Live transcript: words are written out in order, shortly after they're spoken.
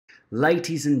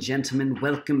Ladies and gentlemen,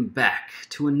 welcome back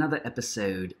to another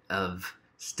episode of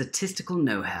Statistical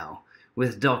Know-How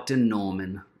with Dr.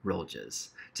 Norman Rogers.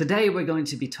 Today we're going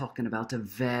to be talking about a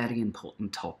very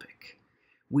important topic,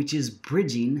 which is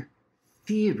bridging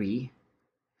theory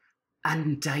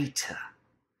and data.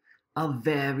 Are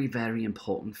very, very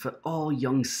important for all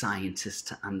young scientists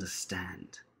to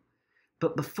understand.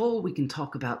 But before we can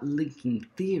talk about linking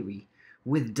theory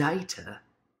with data,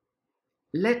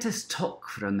 let us talk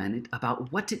for a minute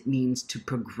about what it means to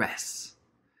progress.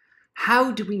 How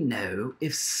do we know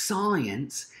if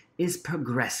science is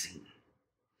progressing?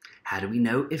 How do we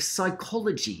know if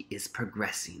psychology is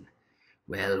progressing?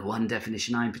 Well, one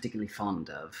definition I'm particularly fond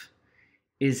of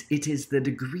is it is the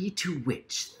degree to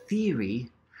which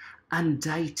theory and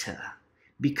data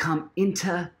become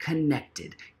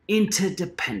interconnected,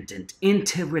 interdependent,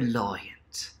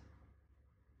 interreliant.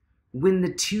 When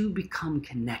the two become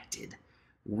connected,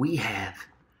 we have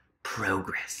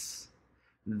progress.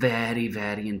 Very,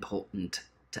 very important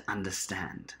to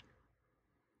understand.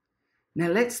 Now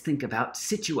let's think about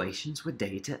situations where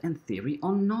data and theory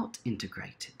are not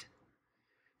integrated.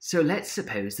 So let's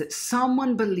suppose that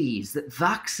someone believes that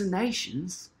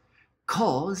vaccinations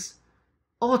cause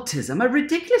autism, a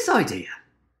ridiculous idea.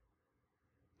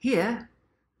 Here,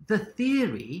 the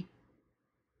theory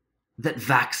that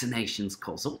vaccinations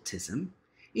cause autism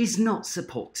is not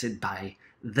supported by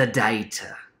the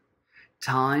data.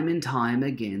 Time and time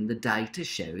again, the data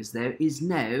shows there is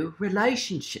no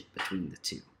relationship between the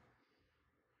two.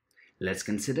 Let's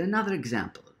consider another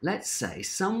example. Let's say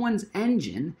someone's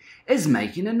engine is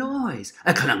making a noise.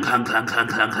 A clunk, clunk, clunk, clunk,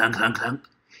 clunk, clunk, clunk, clunk.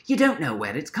 You don't know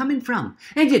where it's coming from,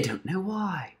 and you don't know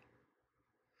why.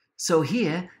 So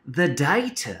here, the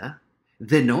data,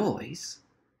 the noise,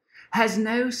 has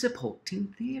no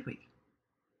supporting theory.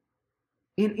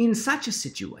 In such a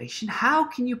situation, how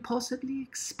can you possibly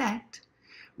expect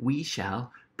we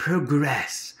shall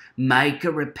progress, make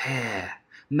a repair,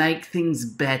 make things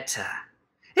better?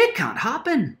 It can't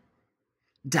happen.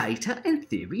 Data and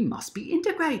theory must be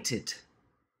integrated.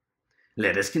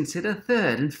 Let us consider a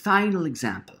third and final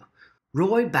example.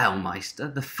 Roy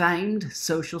Baumeister, the famed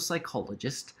social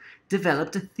psychologist,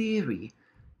 developed a theory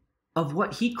of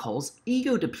what he calls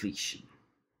ego depletion.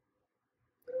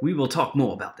 We will talk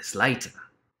more about this later.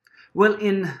 Well,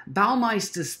 in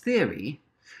Baumeister's theory,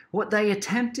 what they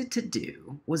attempted to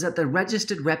do was at the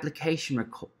registered replication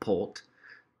report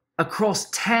across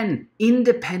 10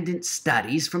 independent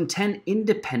studies from 10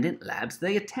 independent labs,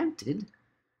 they attempted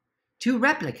to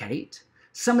replicate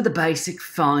some of the basic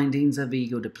findings of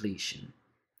ego depletion.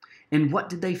 And what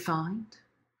did they find?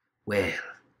 Well,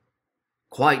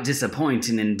 quite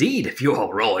disappointing indeed if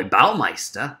you're Roy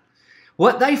Baumeister.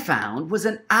 What they found was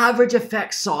an average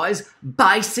effect size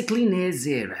basically near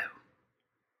zero.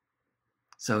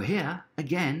 So here,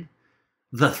 again,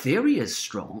 the theory is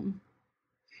strong.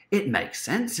 It makes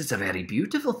sense. It's a very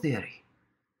beautiful theory.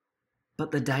 But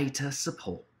the data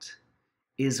support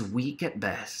is weak at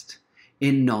best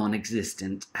and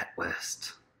non-existent at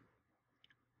worst.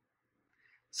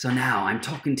 So now I'm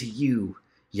talking to you,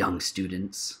 young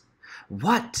students.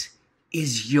 What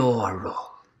is your role?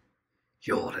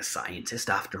 You're a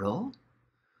scientist after all.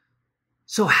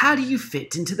 So how do you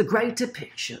fit into the greater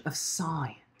picture of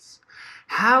science?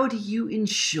 How do you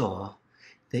ensure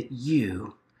that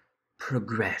you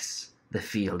progress the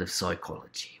field of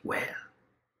psychology? Well,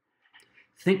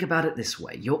 think about it this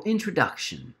way. Your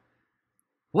introduction.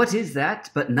 What is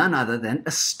that but none other than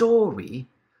a story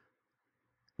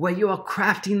where you are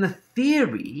crafting the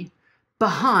theory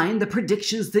behind the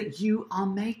predictions that you are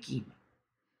making.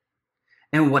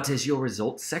 And what is your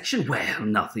results section? Well,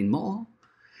 nothing more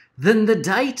than the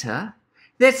data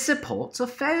that supports or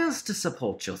fails to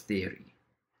support your theory.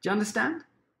 Do you understand?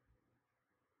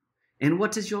 And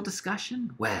what is your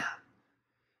discussion? Well,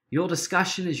 your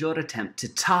discussion is your attempt to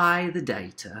tie the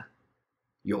data,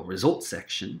 your results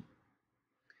section,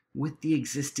 with the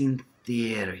existing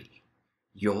theory,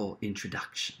 your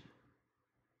introduction.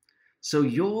 So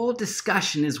your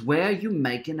discussion is where you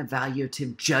make an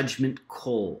evaluative judgment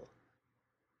call.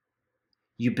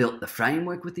 You built the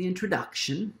framework with the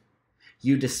introduction.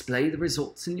 You display the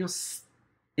results in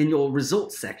your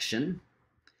results section,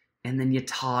 and then you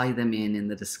tie them in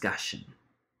the discussion.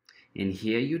 And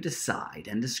here you decide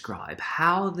and describe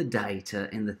how the data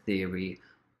and the theory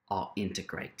are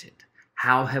integrated.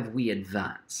 How have we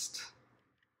advanced?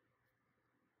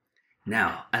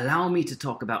 Now, allow me to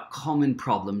talk about common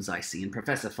problems I see. And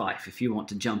Professor Fife, if you want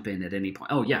to jump in at any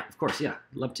point. Oh yeah, of course, yeah,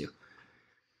 I'd love to.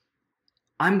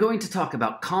 I'm going to talk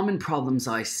about common problems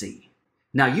I see.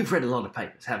 Now, you've read a lot of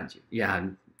papers, haven't you? Yeah,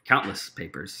 countless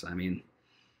papers. I mean,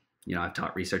 You know, I've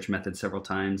taught research methods several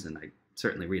times, and I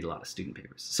certainly read a lot of student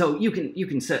papers. So you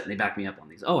can certainly back me up on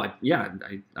these. Oh,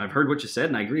 I've heard what you said,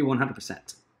 and I agree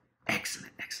 100%.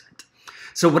 Excellent, excellent.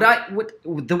 So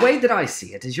the way that I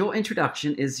see it is your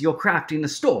introduction is you're crafting a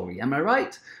story. Am I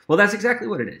right? Well, that's exactly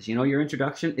what it is. You know, your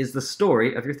introduction is the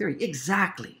story of your theory.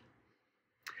 Exactly.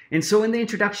 And so in the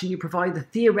introduction, you provide the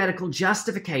theoretical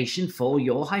justification for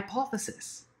your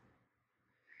hypothesis.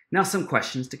 Now, some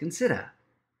questions to consider.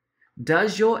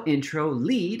 Does your intro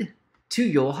lead to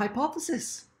your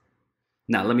hypothesis?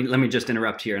 Now, let me just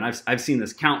interrupt here. And I've seen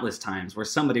this countless times where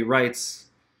somebody writes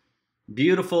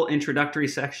beautiful introductory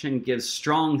section, gives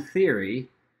strong theory,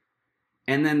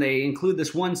 and then they include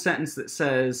this one sentence that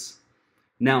says,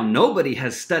 now nobody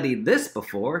has studied this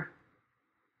before.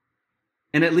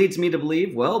 And it leads me to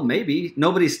believe, well, maybe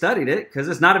nobody studied it because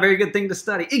it's not a very good thing to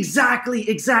study. Exactly,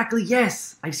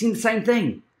 yes. I've seen the same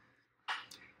thing.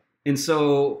 And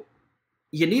so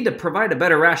you need to provide a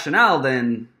better rationale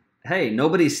than, hey,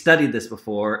 nobody's studied this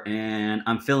before and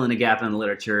I'm filling a gap in the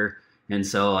literature and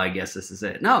so I guess this is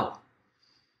it. No.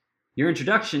 Your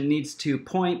introduction needs to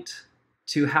point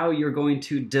to how you're going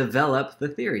to develop the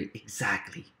theory.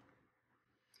 Exactly.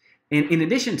 And in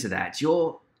addition to that,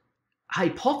 your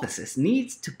hypothesis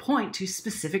needs to point to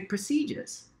specific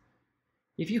procedures.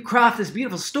 If you craft this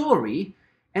beautiful story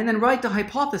and then write the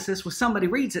hypothesis where somebody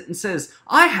reads it and says,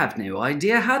 I have no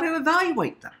idea how to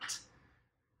evaluate that.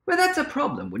 Well, that's a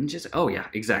problem, wouldn't you say? Oh yeah,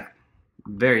 exactly.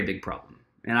 Very big problem.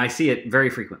 And I see it very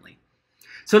frequently.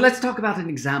 So let's talk about an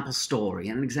example story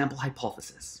and an example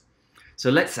hypothesis.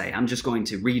 So let's say, I'm just going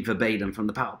to read verbatim from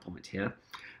the PowerPoint here.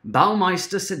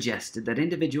 Baumeister suggested that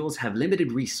individuals have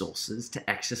limited resources to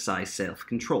exercise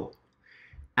self-control,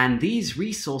 and these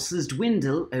resources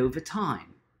dwindle over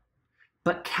time,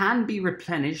 but can be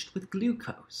replenished with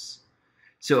glucose.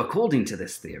 So according to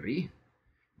this theory,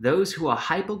 those who are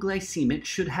hypoglycemic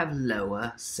should have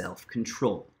lower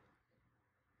self-control.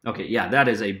 Okay, yeah, that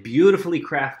is a beautifully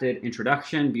crafted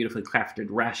introduction, beautifully crafted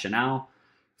rationale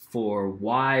for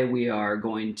why we are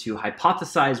going to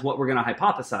hypothesize what we're going to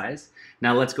hypothesize.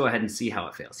 Now let's go ahead and see how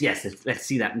it fails. Yes, let's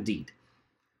see that indeed.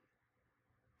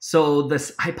 So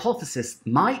this hypothesis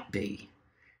might be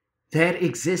there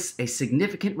exists a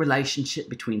significant relationship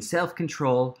between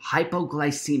self-control,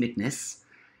 hypoglycemicness,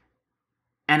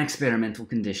 and experimental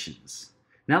conditions.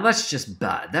 Now that's just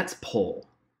bad. That's poor.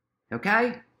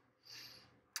 Okay?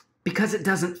 Because it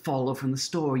doesn't follow from the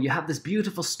story. You have this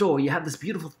beautiful story, you have this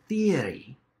beautiful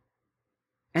theory,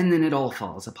 and then it all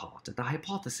falls apart at the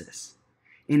hypothesis.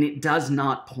 And it does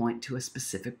not point to a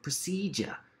specific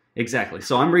procedure. Exactly.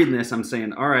 So I'm reading this, I'm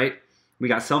saying, all right, we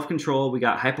got self-control, we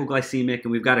got hypoglycemic,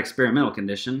 and we've got experimental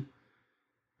condition.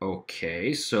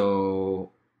 Okay, so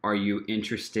are you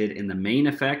interested in the main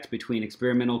effect between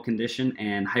experimental condition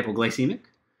and hypoglycemic?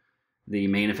 The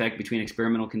main effect between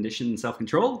experimental condition and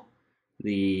self-control?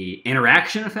 The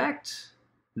interaction effect?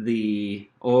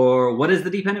 Or what is the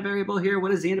dependent variable here?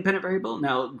 What is the independent variable?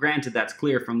 Now, granted, that's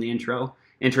clear from the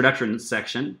introduction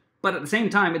section, but at the same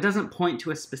time, it doesn't point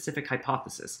to a specific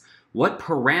hypothesis. What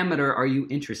parameter are you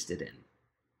interested in?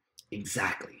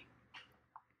 Exactly.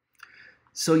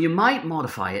 So you might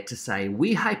modify it to say,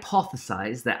 we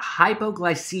hypothesize that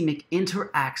hypoglycemic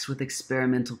interacts with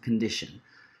experimental condition,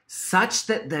 such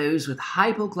that those with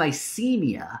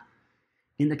hypoglycemia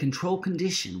in the control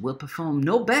condition will perform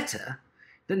no better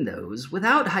than those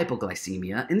without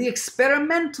hypoglycemia in the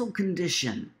experimental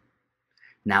condition.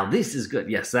 Now this is good.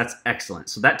 Yes, that's excellent.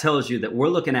 So that tells you that we're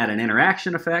looking at an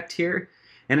interaction effect here.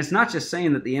 And it's not just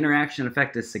saying that the interaction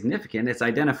effect is significant, it's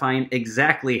identifying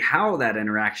exactly how that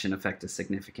interaction effect is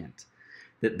significant.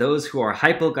 That those who are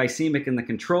hypoglycemic in the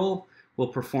control will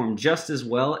perform just as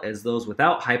well as those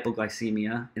without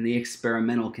hypoglycemia in the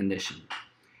experimental condition.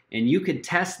 And you could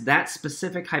test that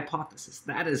specific hypothesis.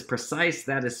 That is precise,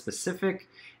 that is specific,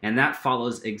 and that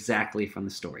follows exactly from the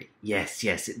story. Yes,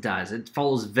 it does. It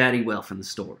follows very well from the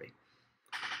story.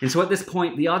 And so at this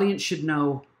point, the audience should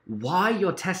know why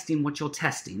you're testing what you're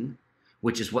testing,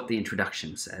 which is what the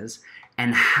introduction says,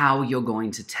 and how you're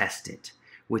going to test it,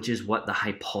 which is what the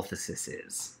hypothesis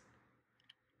is.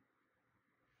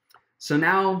 So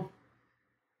now,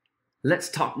 let's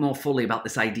talk more fully about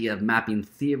this idea of mapping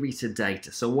theory to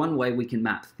data. So one way we can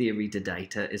map theory to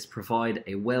data is provide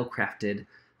a well-crafted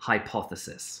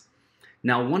hypothesis.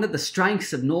 Now, one of the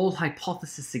strengths of null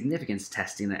hypothesis significance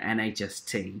testing at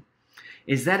NHST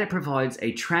is that it provides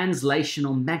a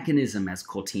translational mechanism, as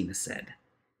Cortina said.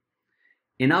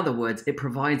 In other words, it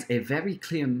provides a very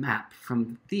clear map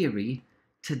from theory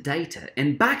to data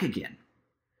and back again.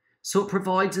 So it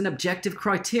provides an objective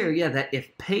criteria that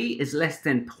if P is less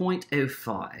than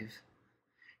 0.05,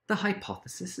 the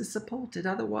hypothesis is supported.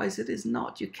 Otherwise, it is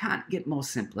not. You can't get more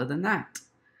simpler than that.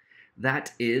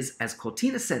 That is, as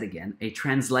Cortina said again, a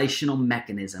translational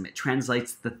mechanism. It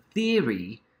translates the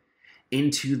theory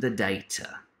into the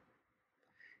data.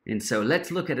 And so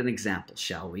let's look at an example,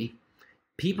 shall we?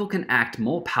 People can act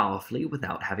more powerfully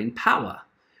without having power.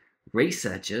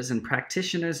 Researchers and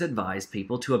practitioners advise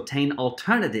people to obtain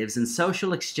alternatives in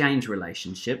social exchange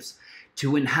relationships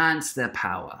to enhance their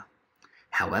power.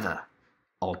 However,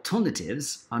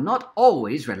 alternatives are not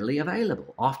always readily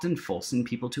available, often forcing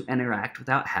people to interact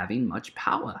without having much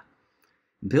power.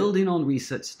 Building on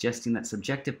research suggesting that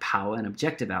subjective power and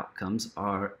objective outcomes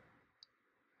are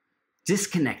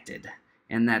disconnected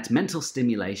and that mental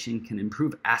stimulation can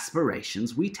improve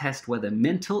aspirations, we test whether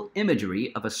mental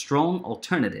imagery of a strong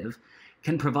alternative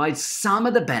can provide some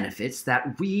of the benefits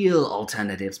that real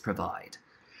alternatives provide.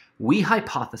 We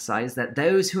hypothesize that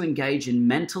those who engage in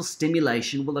mental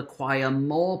stimulation will acquire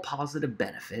more positive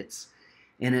benefits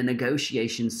in a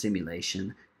negotiation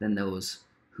simulation than those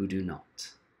who do not.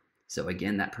 So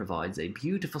again, that provides a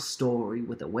beautiful story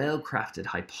with a well-crafted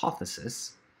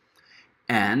hypothesis.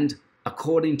 And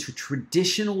according to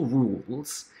traditional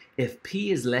rules, if p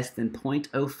is less than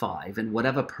 0.05 and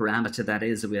whatever parameter that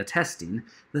is that we are testing,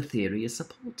 the theory is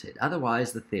supported.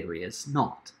 Otherwise, the theory is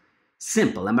not.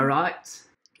 Simple, am I right?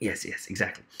 Yes,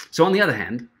 exactly. So on the other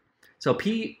hand, so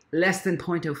p less than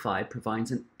 0.05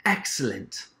 provides an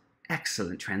excellent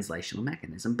translational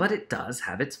mechanism, but it does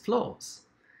have its flaws.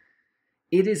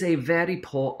 It is a very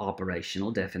poor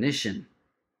operational definition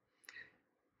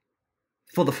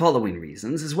for the following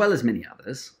reasons, as well as many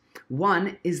others.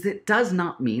 One is that it does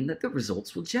not mean that the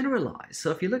results will generalize.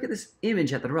 So if you look at this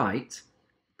image at the right,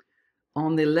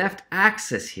 on the left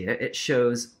axis here, it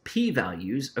shows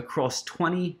p-values across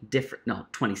 26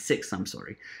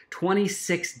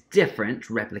 different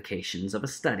replications of a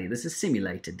study. This is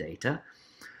simulated data.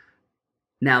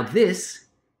 Now this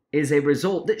is a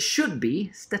result that should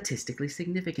be statistically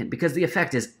significant because the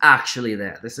effect is actually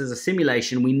there. This is a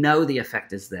simulation. We know the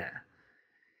effect is there.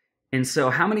 And so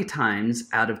how many times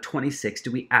out of 26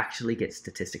 do we actually get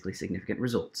statistically significant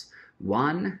results?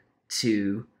 1,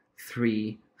 2,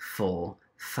 3, 4,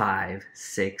 5,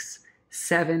 6,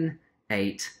 7,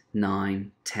 8,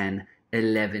 9, 10,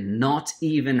 11. Not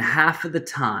even half of the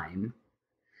time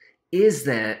is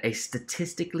there a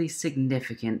statistically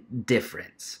significant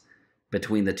difference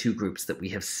between the two groups that we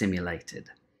have simulated.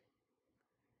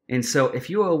 And so if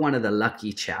you are one of the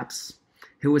lucky chaps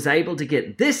who was able to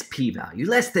get this p-value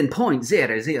less than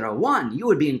 0.001, you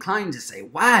would be inclined to say,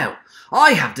 wow,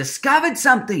 I have discovered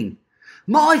something.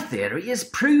 My theory is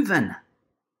proven.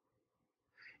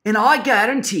 And I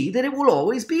guarantee that it will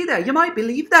always be there. You might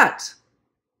believe that.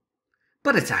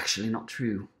 But it's actually not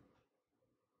true.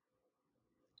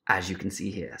 As you can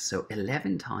see here, so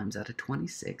 11 times out of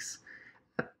 26,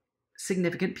 a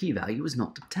significant p-value was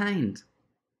not obtained.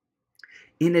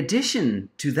 In addition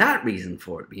to that reason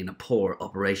for it being a poor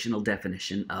operational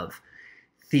definition of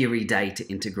theory-data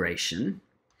integration,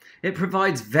 it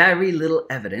provides very little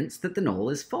evidence that the null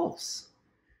is false.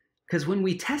 Because when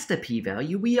we test a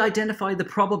p-value, we identify the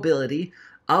probability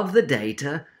of the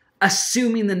data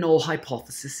assuming the null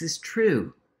hypothesis is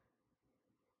true.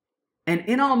 And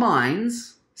in our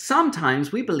minds,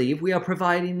 sometimes we believe we are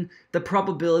providing the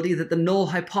probability that the null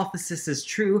hypothesis is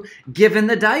true given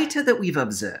the data that we've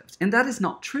observed, and that is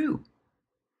not true.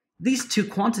 These two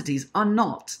quantities are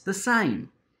not the same.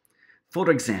 For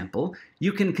example,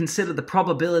 you can consider the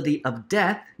probability of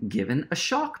death given a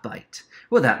shark bite.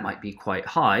 Well, that might be quite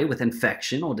high with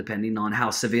infection, or depending on how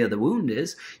severe the wound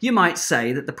is, you might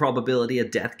say that the probability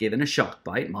of death given a shark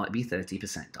bite might be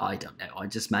 30%. I don't know, I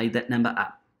just made that number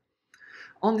up.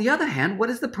 On the other hand, what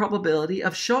is the probability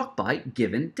of shark bite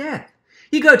given death?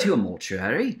 You go to a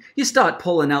mortuary, you start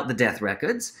pulling out the death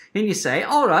records, and you say,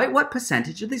 all right, what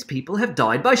percentage of these people have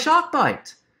died by shark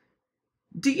bite?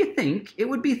 Do you think it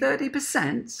would be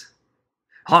 30%?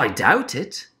 I doubt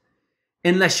it,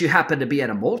 unless you happen to be at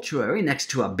a mortuary next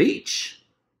to a beach.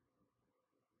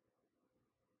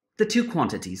 The two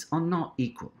quantities are not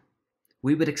equal.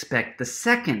 We would expect the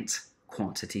second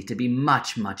quantity to be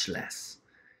much, much less.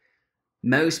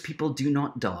 Most people do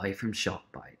not die from shark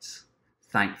bites.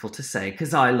 Thankful to say,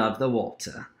 because I love the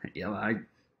water. Yeah, I'm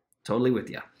totally with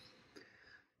you.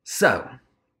 So,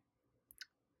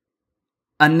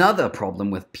 another problem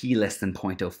with p less than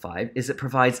 0.05 is it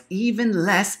provides even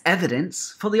less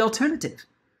evidence for the alternative.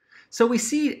 So we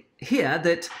see here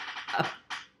that a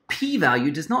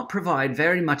p-value does not provide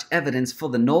very much evidence for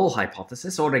the null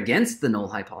hypothesis or against the null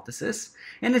hypothesis,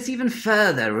 and it's even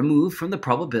further removed from the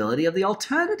probability of the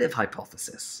alternative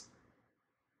hypothesis.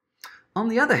 On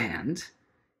the other hand,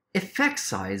 effect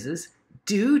sizes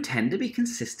do tend to be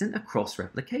consistent across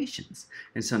replications.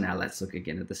 And so now let's look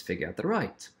again at this figure at the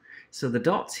right. So the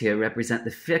dots here represent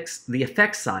the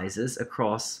effect sizes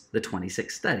across the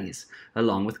 26 studies,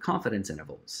 along with confidence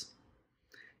intervals.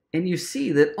 And you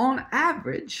see that on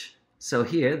average, so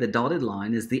here the dotted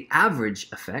line is the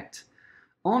average effect.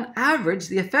 On average,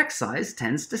 the effect size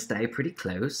tends to stay pretty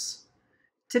close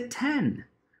to 10,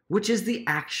 which is the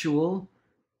actual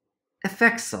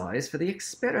effect size for the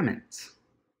experiment.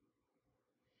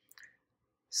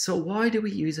 So why do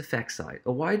we use effect size,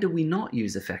 or why do we not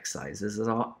use effect sizes as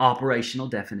our operational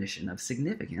definition of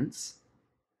significance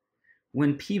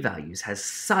when p-values has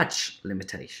such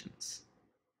limitations?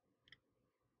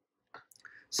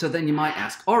 So then you might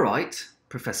ask, all right,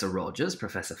 Professor Rogers,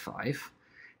 Professor Fife,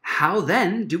 how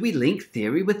then do we link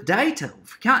theory with data?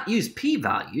 If we can't use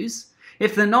p-values,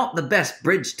 if they're not the best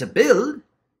bridge to build,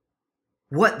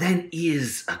 what then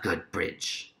is a good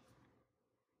bridge?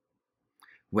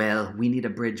 Well, we need a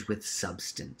bridge with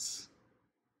substance.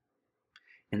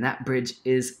 And that bridge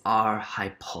is our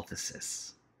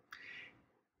hypothesis.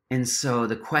 And so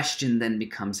the question then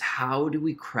becomes, how do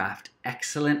we craft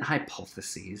excellent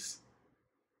hypotheses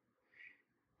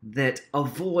that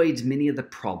avoid many of the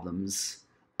problems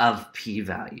of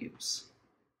p-values?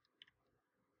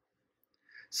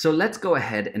 So let's go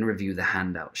ahead and review the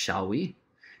handout, shall we?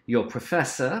 Your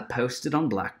professor posted on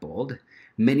Blackboard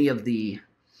many of the,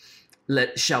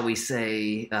 shall we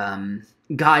say,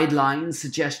 guidelines,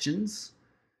 suggestions,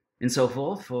 and so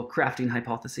forth for crafting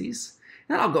hypotheses.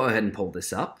 And I'll go ahead and pull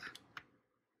this up.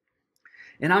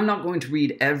 And I'm not going to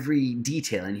read every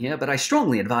detail in here, but I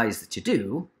strongly advise that you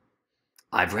do.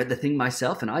 I've read the thing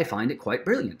myself, and I find it quite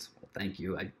brilliant. Well, thank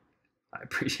you. I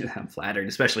appreciate that. I'm flattered,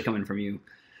 especially coming from you,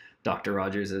 Dr.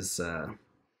 Rogers, as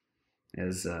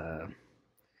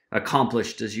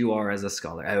accomplished as you are as a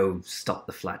scholar. Oh, stop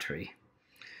the flattery.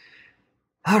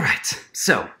 All right,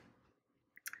 so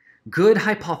good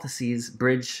hypotheses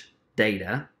bridge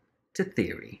data to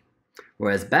theory,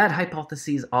 whereas bad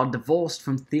hypotheses are divorced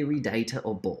from theory, data,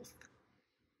 or both.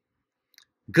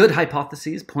 Good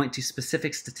hypotheses point to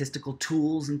specific statistical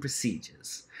tools and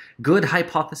procedures. Good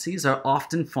hypotheses are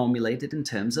often formulated in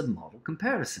terms of model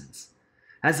comparisons,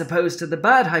 as opposed to the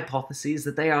bad hypotheses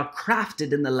that they are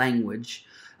crafted in the language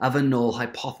of a null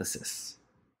hypothesis.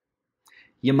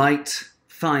 You might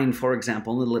find, for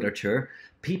example, in the literature,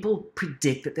 people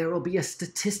predict that there will be a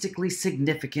statistically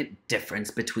significant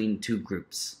difference between two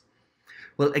groups.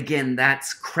 Well, again,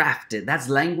 that's crafted, that's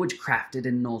language crafted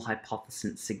in null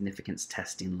hypothesis significance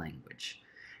testing language,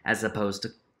 as opposed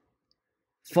to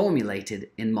formulated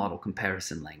in model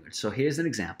comparison language. So here's an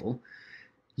example.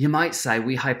 You might say,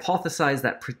 we hypothesize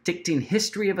that predicting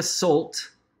history of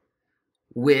assault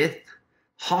with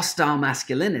hostile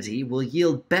masculinity will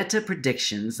yield better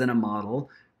predictions than a model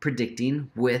predicting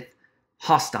with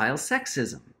hostile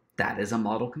sexism. That is a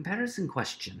model comparison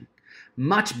question.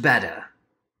 Much better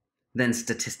than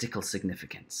statistical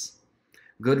significance.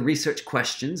 Good research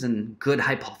questions and good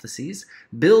hypotheses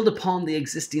build upon the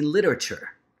existing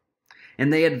literature,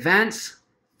 and they advance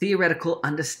theoretical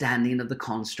understanding of the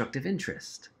construct of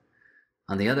interest.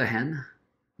 On the other hand,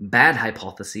 bad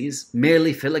hypotheses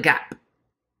merely fill a gap.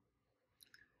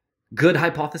 Good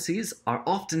hypotheses are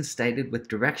often stated with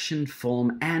direction,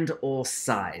 form, and/or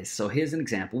size. So here's an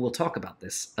example. We'll talk about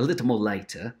this a little more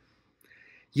later.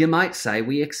 You might say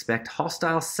we expect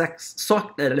hostile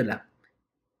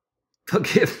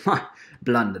forgive my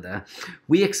blunder there.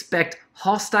 We expect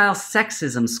hostile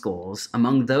sexism scores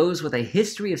among those with a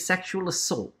history of sexual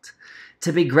assault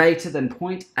to be greater than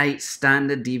 0.8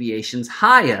 standard deviations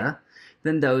higher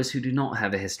than those who do not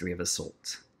have a history of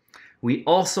assault. We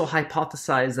also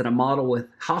hypothesize that a model with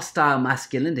hostile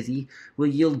masculinity will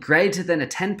yield greater than a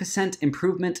 10%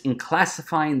 improvement in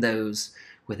classifying those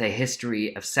with a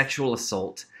history of sexual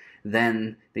assault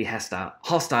than the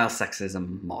hostile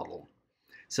sexism model.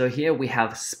 So here we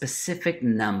have specific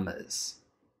numbers,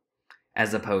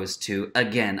 as opposed to,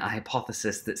 again, a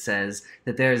hypothesis that says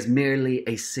that there is merely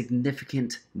a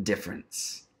significant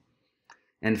difference.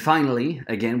 And finally,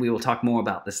 again, we will talk more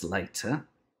about this later,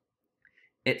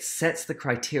 it sets the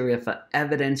criteria for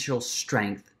evidential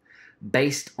strength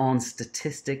based on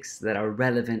statistics that are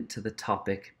relevant to the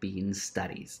topic being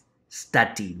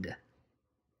studied.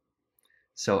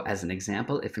 So as an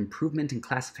example, if improvement in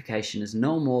classification is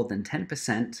no more than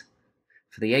 10%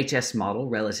 for the HS model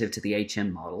relative to the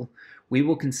HM model, we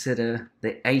will consider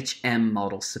the HM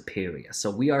model superior.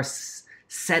 So we are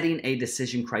setting a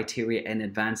decision criteria in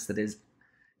advance that is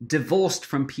divorced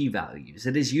from p-values.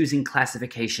 It is using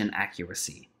classification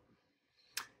accuracy.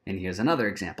 And here's another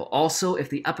example. Also, if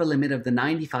the upper limit of the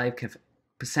 95%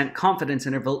 99% confidence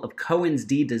interval of Cohen's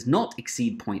d does not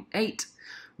exceed 0.8,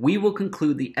 we will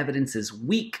conclude the evidence is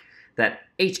weak that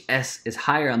HS is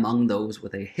higher among those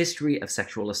with a history of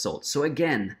sexual assault. So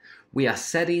again, we are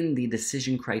setting the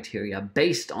decision criteria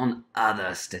based on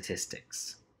other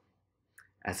statistics.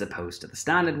 As opposed to the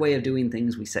standard way of doing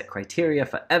things, we set criteria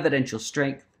for evidential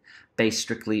strength based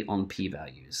strictly on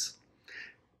p-values.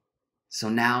 So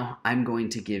now I'm going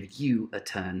to give you a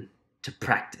turn to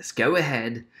practice. Go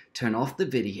ahead, turn off the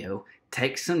video,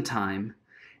 take some time,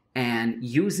 and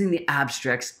using the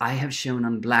abstracts I have shown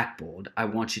on Blackboard, I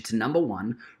want you to, number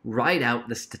one, write out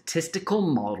the statistical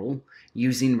model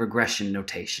using regression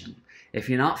notation. If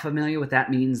you're not familiar with that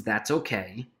means, that's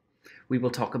okay. We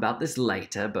will talk about this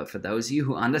later, but for those of you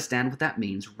who understand what that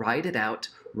means, write it out.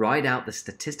 Write out the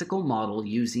statistical model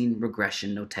using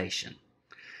regression notation.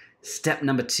 Step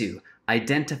number two,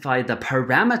 identify the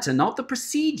parameter, not the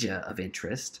procedure of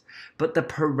interest, but the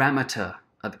parameter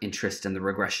of interest in the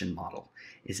regression model.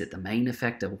 Is it the main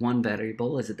effect of one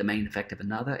variable? Is it the main effect of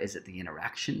another? Is it the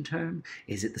interaction term?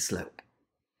 Is it the slope?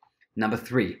 Number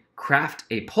three, craft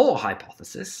a poor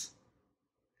hypothesis.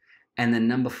 And then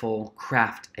number four,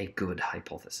 craft a good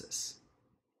hypothesis.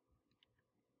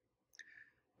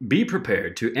 Be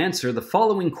prepared to answer the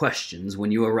following questions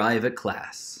when you arrive at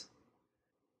class.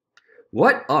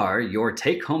 What are your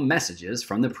take-home messages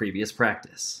from the previous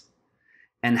practice?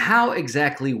 And how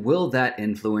exactly will that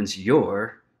influence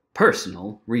your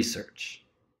personal research?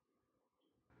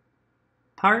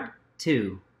 Part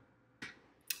 2.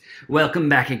 Welcome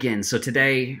back again. So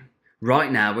today, right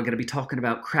now, we're going to be talking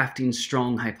about crafting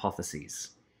strong hypotheses.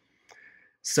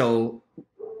 So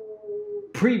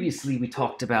previously we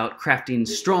talked about crafting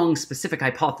strong specific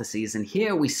hypotheses, and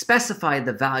here we specify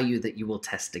the value that you will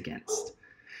test against.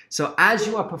 So as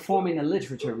you are performing a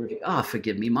literature review,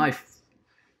 forgive me, my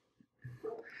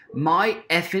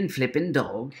effing flippin'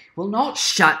 dog will not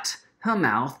shut her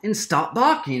mouth and stop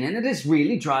barking, and it is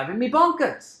really driving me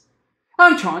bonkers.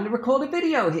 I'm trying to record a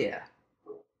video here.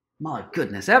 My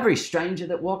goodness, every stranger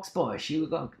that walks by, she's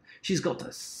got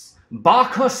to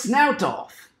bark her snout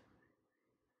off.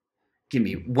 Give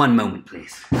me one moment,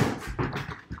 please.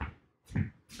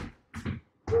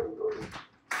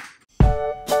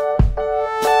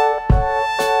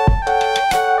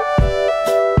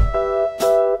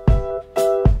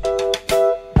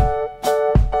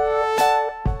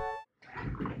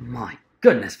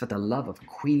 Goodness, for the love of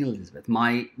Queen Elizabeth,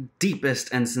 my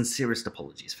deepest and sincerest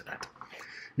apologies for that.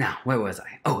 Now, where was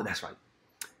I? Oh, that's right.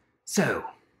 So,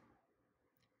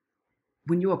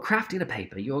 when you are crafting a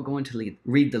paper, you are going to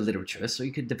read the literature so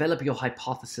you could develop your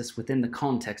hypothesis within the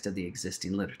context of the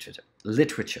existing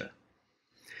literature.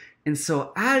 And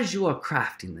so, as you are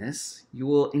crafting this, you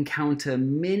will encounter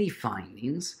many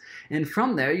findings, and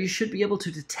from there you should be able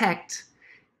to detect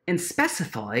and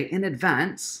specify in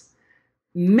advance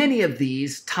many of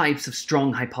these types of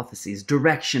strong hypotheses.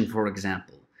 Direction, for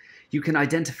example. You can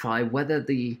identify whether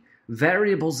the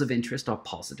variables of interest are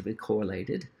positively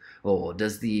correlated, or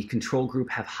does the control group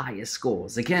have higher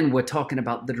scores. Again, we're talking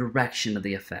about the direction of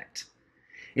the effect.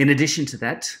 In addition to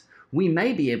that, we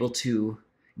may be able to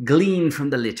glean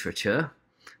from the literature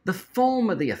the form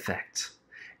of the effect.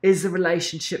 Is the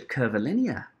relationship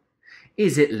curvilinear?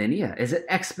 Is it linear? Is it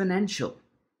exponential?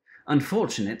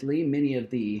 Unfortunately, many of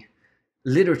the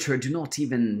literature do not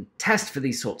even test for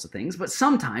these sorts of things, but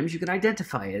sometimes you can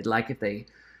identify it, like if they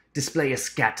display a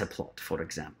scatter plot, for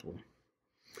example.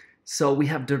 So we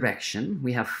have direction,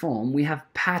 we have form, we have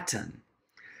pattern.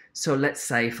 So let's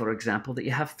say, for example, that you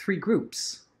have three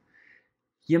groups.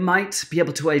 You might be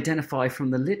able to identify from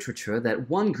the literature that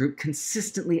one group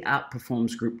consistently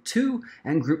outperforms group 2,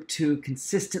 and group 2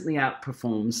 consistently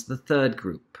outperforms the third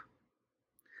group.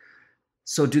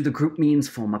 So do the group means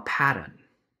form a pattern?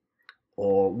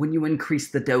 Or when you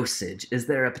increase the dosage, is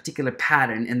there a particular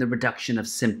pattern in the reduction of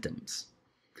symptoms?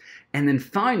 And then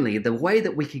finally, the way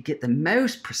that we could get the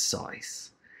most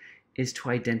precise is to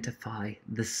identify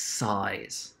the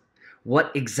size.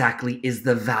 What exactly is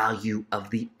the value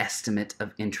of the estimate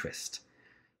of interest?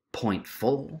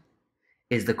 0.4?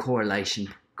 Is the correlation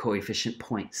coefficient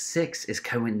 0.6? Is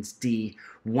Cohen's d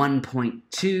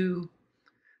 1.2?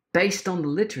 Based on the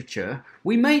literature,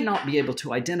 we may not be able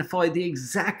to identify the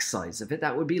exact size of it.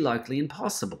 That would be likely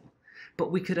impossible. But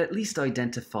we could at least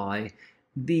identify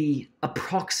the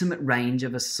approximate range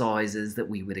of sizes that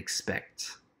we would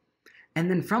expect. And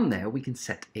then from there, we can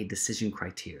set a decision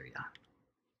criteria.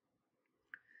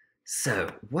 So,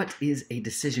 what is a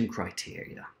decision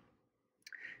criteria?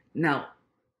 Now,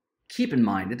 keep in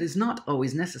mind, it is not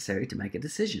always necessary to make a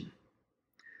decision.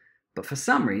 But for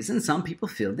some reason, some people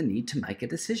feel the need to make a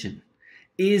decision.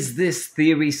 Is this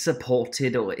theory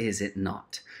supported or is it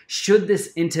not? Should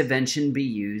this intervention be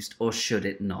used or should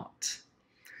it not?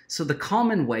 So the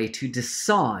common way to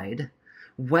decide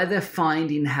whether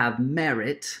findings have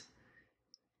merit,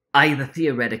 either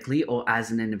theoretically or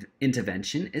as an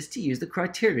intervention, is to use the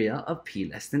criteria of p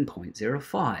less than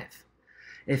 0.05.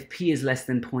 If p is less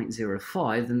than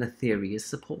 0.05, then the theory is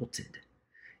supported.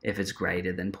 If it's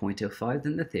greater than 0.05,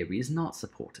 then the theory is not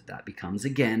supported. That becomes,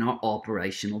 again, our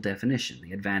operational definition.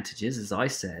 The advantage is, as I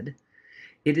said,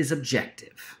 it is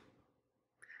objective.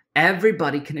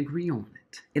 Everybody can agree on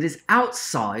it. It is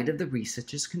outside of the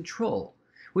researcher's control,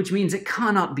 which means it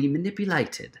cannot be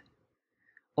manipulated.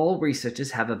 All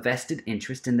researchers have a vested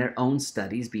interest in their own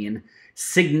studies being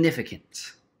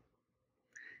significant.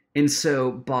 And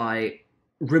so by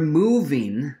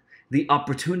removing the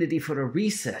opportunity for a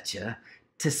researcher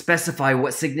to specify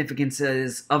what significance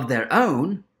is of their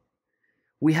own,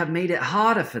 we have made it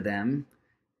harder for them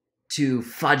to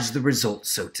fudge the results,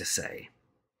 so to say.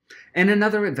 And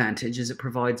another advantage is it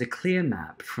provides a clear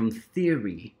map from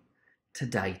theory to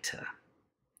data.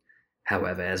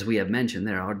 However, as we have mentioned,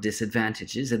 there are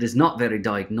disadvantages. It is not very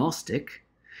diagnostic.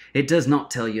 It does not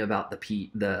tell you about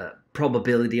the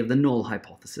probability of the null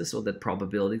hypothesis or the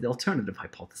probability of the alternative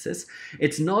hypothesis.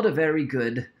 It's not a very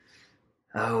good,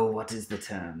 what is the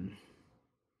term?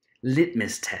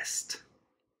 Litmus test.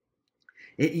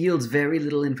 It yields very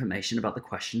little information about the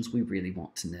questions we really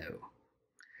want to know.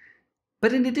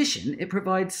 But in addition, it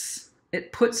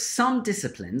puts some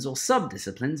disciplines or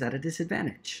subdisciplines at a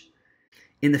disadvantage.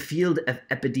 In the field of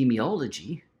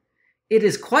epidemiology, it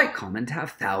is quite common to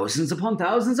have thousands upon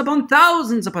thousands upon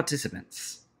thousands of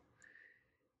participants.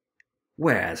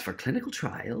 Whereas for clinical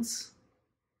trials,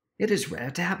 it is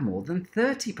rare to have more than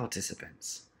 30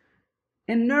 participants.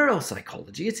 In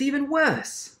neuropsychology, it's even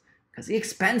worse, because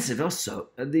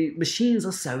the machines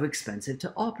are so expensive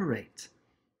to operate.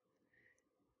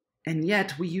 And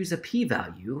yet we use a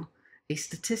p-value, a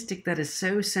statistic that is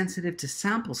so sensitive to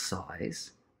sample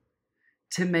size,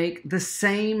 to make the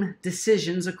same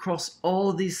decisions across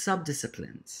all these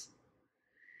subdisciplines.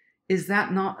 Is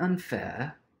that not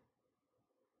unfair?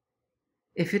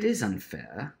 If it is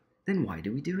unfair, then why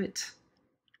do we do it?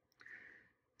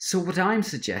 So what I'm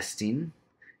suggesting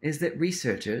is that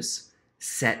researchers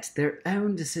set their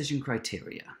own decision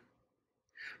criteria.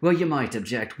 Well, you might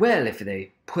object, well, if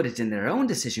they put it in their own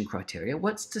decision criteria,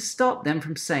 what's to stop them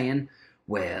from saying,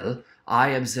 well, I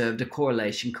observed a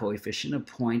correlation coefficient of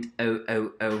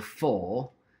 0.0004,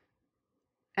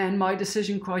 and my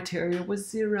decision criteria was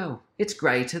 0. It's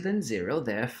greater than 0,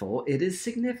 therefore it is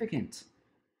significant.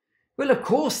 Well, of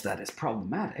course that is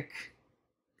problematic.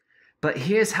 But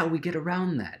here's how we get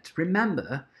around that.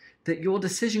 Remember that your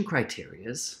decision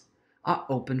criteria are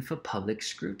open for public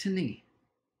scrutiny.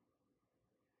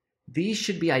 These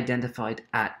should be identified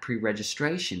at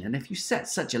pre-registration, and if you set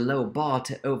such a low bar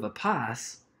to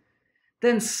overpass,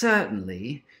 then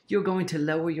certainly you're going to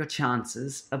lower your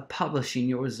chances of publishing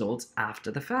your results after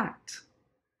the fact.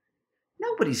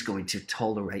 Nobody's going to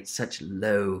tolerate such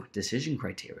low decision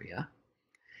criteria,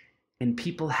 and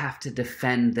people have to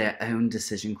defend their own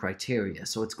decision criteria,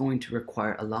 so it's going to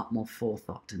require a lot more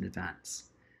forethought in advance.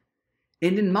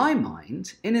 And in my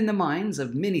mind, and in the minds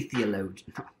of many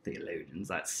theologians,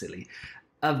 that's silly,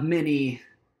 of many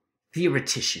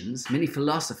theoreticians, many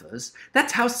philosophers,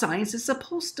 that's how science is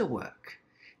supposed to work.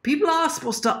 People are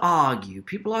supposed to argue,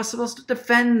 people are supposed to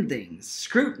defend things,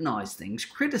 scrutinize things,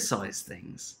 criticize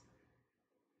things.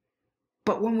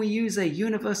 But when we use a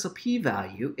universal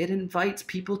p-value, it invites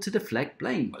people to deflect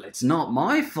blame. Well, it's not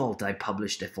my fault I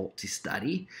published a faulty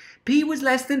study. P was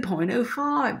less than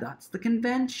 0.05. That's the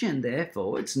convention.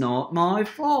 Therefore, it's not my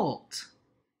fault.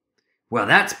 Well,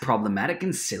 that's problematic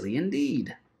and silly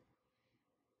indeed.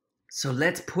 So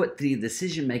let's put the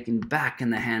decision-making back in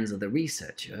the hands of the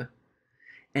researcher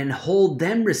and hold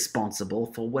them responsible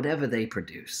for whatever they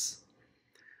produce.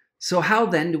 So how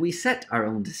then do we set our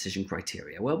own decision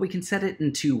criteria? Well, we can set it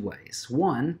in two ways.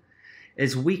 One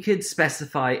is we could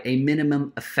specify a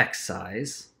minimum effect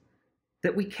size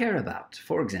that we care about.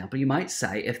 For example, you might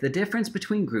say, if the difference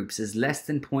between groups is less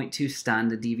than 0.2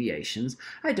 standard deviations,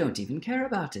 I don't even care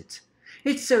about it.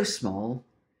 It's so small,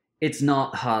 it's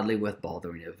not hardly worth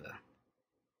bothering over.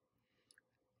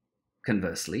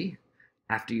 Conversely,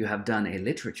 after you have done a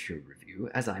literature review,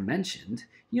 as I mentioned,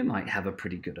 you might have a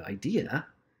pretty good idea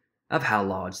of how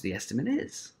large the estimate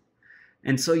is.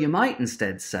 And so you might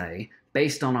instead say,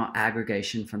 based on our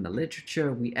aggregation from the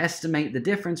literature, we estimate the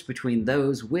difference between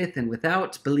those with and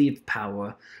without believed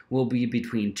power will be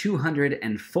between $200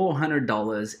 and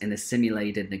 $400 in a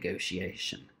simulated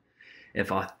negotiation.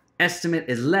 If our estimate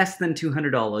is less than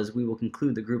 $200, we will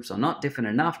conclude the groups are not different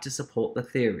enough to support the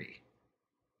theory.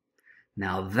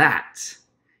 Now that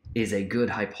is a good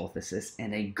hypothesis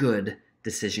and a good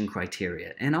decision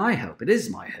criteria. And I hope, it is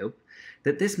my hope,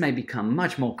 that this may become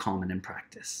much more common in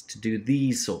practice to do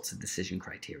these sorts of decision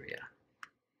criteria.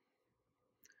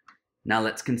 Now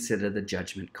let's consider the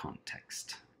judgment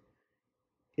context.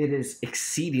 It is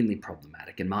exceedingly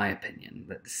problematic, in my opinion,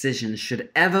 that decisions should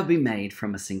ever be made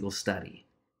from a single study.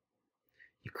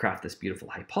 You craft this beautiful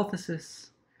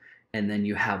hypothesis, and then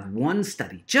you have one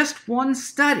study, just one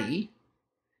study,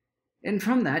 and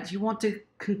from that you want to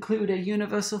conclude a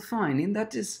universal finding.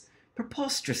 That is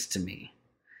preposterous to me.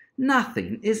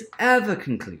 Nothing is ever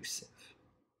conclusive.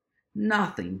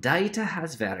 Nothing. Data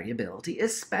has variability,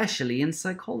 especially in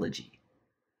psychology.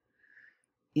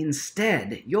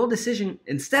 Instead, your decision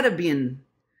being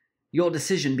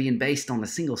based on a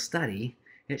single study,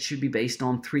 it should be based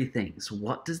on three things.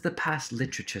 What does the past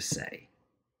literature say?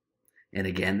 And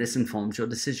again, this informs your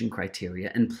decision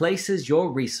criteria and places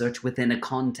your research within a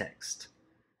context.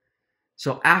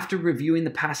 So after reviewing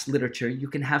the past literature, you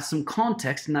can have some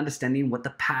context in understanding what the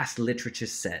past literature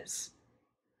says.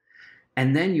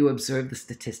 And then you observe the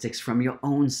statistics from your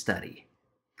own study.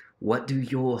 What do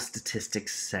your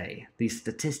statistics say? These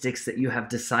statistics that you have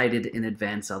decided in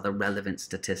advance are the relevant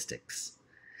statistics.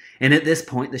 And at this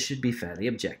point, this should be fairly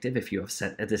objective if you have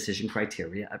set a decision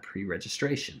criteria at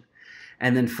pre-registration.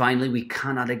 And then finally, we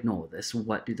cannot ignore this.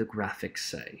 What do the graphics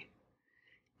say?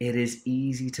 It is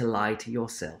easy to lie to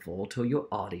yourself or to your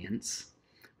audience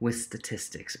with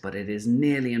statistics, but it is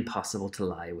nearly impossible to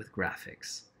lie with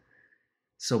graphics.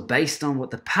 So based on what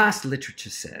the past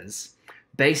literature says,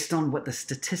 based on what the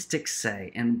statistics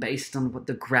say, and based on what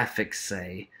the graphics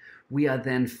say, we are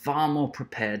then far more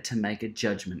prepared to make a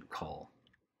judgment call.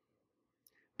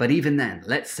 But even then,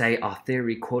 let's say our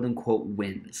theory quote-unquote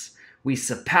wins. We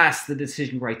surpass the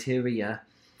decision criteria,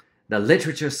 the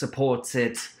literature supports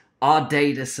it, our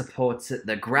data supports it,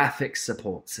 the graphics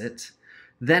supports it.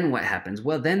 Then what happens?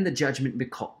 Well, then the judgment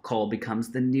call becomes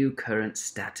the new current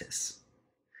status.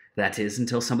 That is,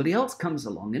 until somebody else comes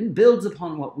along and builds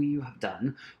upon what we have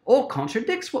done or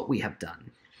contradicts what we have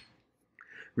done.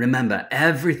 Remember,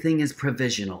 everything is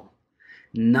provisional.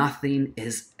 Nothing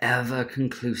is ever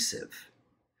conclusive.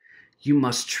 You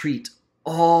must treat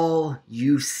all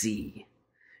you see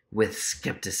with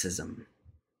skepticism.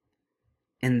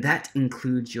 And that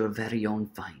includes your very own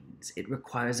findings. It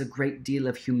requires a great deal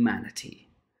of humanity.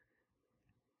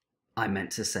 I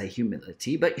meant to say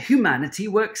humility, but humanity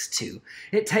works too.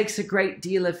 It takes a great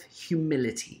deal of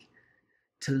humility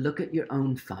to look at your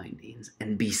own findings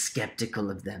and be skeptical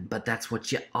of them. But that's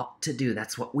what you ought to do.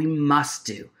 That's what we must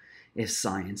do if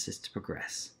science is to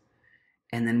progress.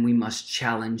 And then we must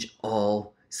challenge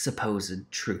all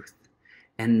supposed truth.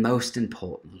 And most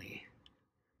importantly,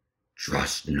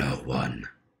 trust no one.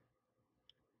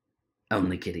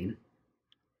 Only kidding.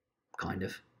 Kind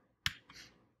of.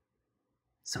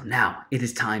 So now it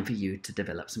is time for you to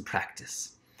develop some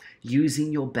practice.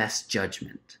 Using your best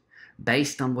judgment,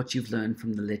 based on what you've learned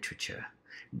from the literature,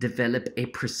 develop a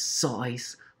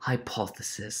precise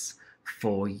hypothesis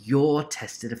for your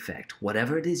tested effect.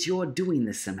 Whatever it is you're doing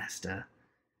this semester,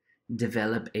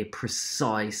 develop a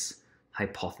precise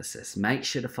hypothesis. Make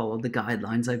sure to follow the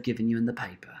guidelines I've given you in the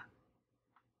paper.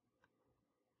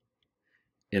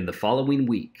 In the following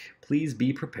week, please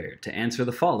be prepared to answer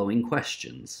the following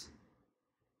questions.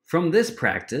 From this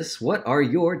practice, what are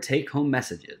your take-home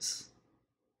messages?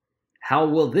 How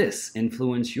will this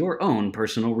influence your own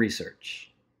personal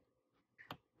research?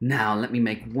 Now, let me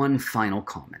make one final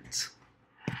comment.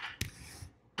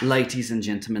 Ladies and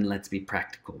gentlemen, let's be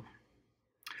practical.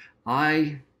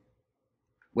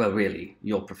 Well, really,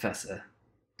 your professor,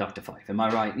 Dr. Fife, am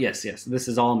I right? Yes, this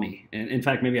is all me. And in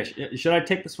fact, maybe should I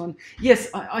take this one? Yes,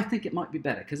 I think it might be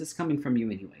better because it's coming from you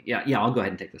anyway. Yeah, I'll go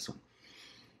ahead and take this one.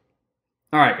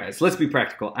 All right, guys, let's be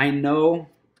practical. I know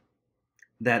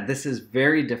that this is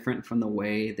very different from the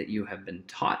way that you have been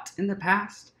taught in the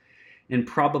past, and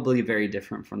probably very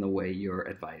different from the way your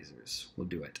advisors will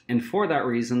do it. And for that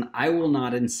reason, I will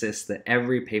not insist that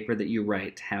every paper that you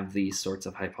write have these sorts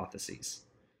of hypotheses.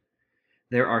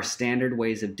 There are standard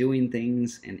ways of doing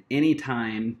things, and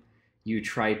anytime you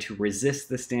try to resist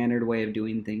the standard way of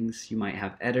doing things, you might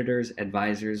have editors,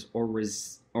 advisors, or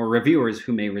reviewers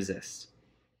who may resist.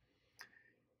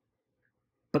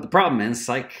 But the problem is,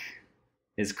 psych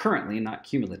is currently not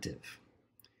cumulative.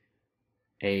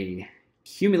 A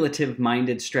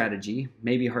cumulative-minded strategy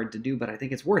may be hard to do, but I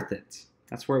think it's worth it.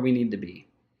 That's where we need to be.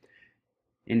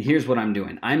 And here's what I'm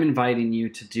doing. I'm inviting you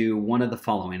to do one of the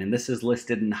following, and this is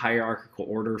listed in hierarchical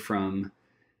order from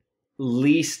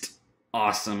least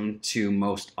awesome to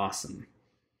most awesome.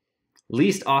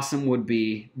 Least awesome would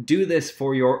be do this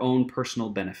for your own personal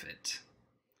benefit.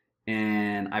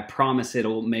 And I promise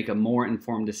it'll make a more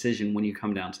informed decision when you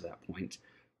come down to that point.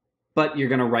 But you're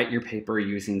going to write your paper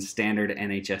using standard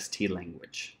NHST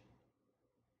language.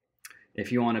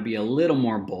 If you want to be a little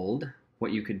more bold,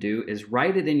 what you could do is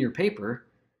write it in your paper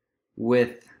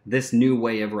with this new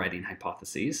way of writing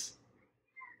hypotheses,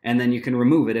 and then you can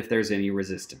remove it if there's any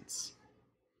resistance.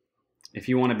 If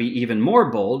you want to be even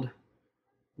more bold,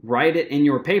 write it in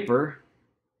your paper.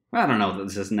 Well, I don't know that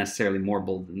this is necessarily more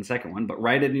bold than the second one, but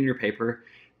write it in your paper,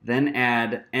 then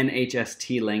add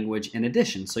NHST language in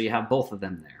addition, so you have both of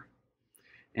them there.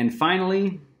 And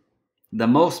finally, the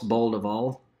most bold of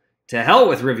all, to hell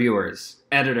with reviewers,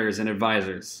 editors, and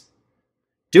advisors.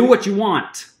 Do what you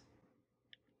want.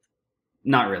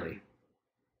 Not really.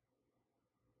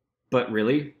 But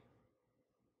really.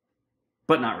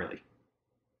 But not really.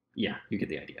 Yeah, you get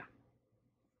the idea.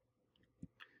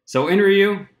 So in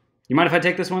review, you mind if I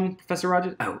take this one, Professor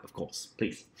Rogers? Oh, of course,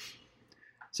 please.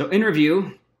 So in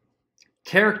review,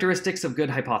 characteristics of good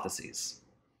hypotheses.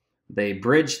 They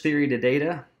bridge theory to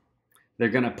data. They're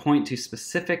going to point to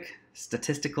specific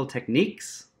statistical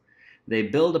techniques. They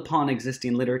build upon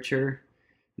existing literature.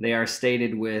 They are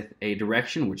stated with a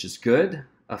direction, which is good,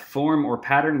 a form or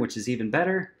pattern, which is even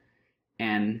better,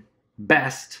 and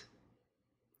best,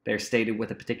 they're stated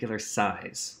with a particular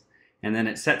size. And then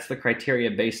it sets the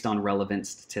criteria based on relevant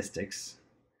statistics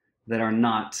that are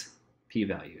not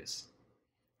p-values.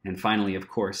 And finally, of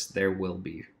course, there will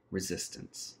be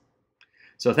resistance.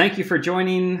 So thank you for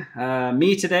joining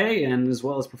me today, and as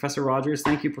well as Professor Rogers.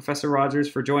 Thank you, Professor Rogers,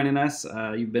 for joining us.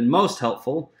 You've been most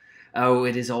helpful. Oh,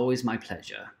 it is always my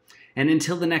pleasure. And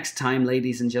until the next time,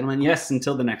 ladies and gentlemen, yes,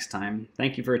 until the next time,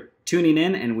 thank you for tuning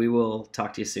in, and we will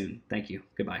talk to you soon. Thank you.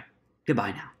 Goodbye.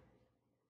 Goodbye now.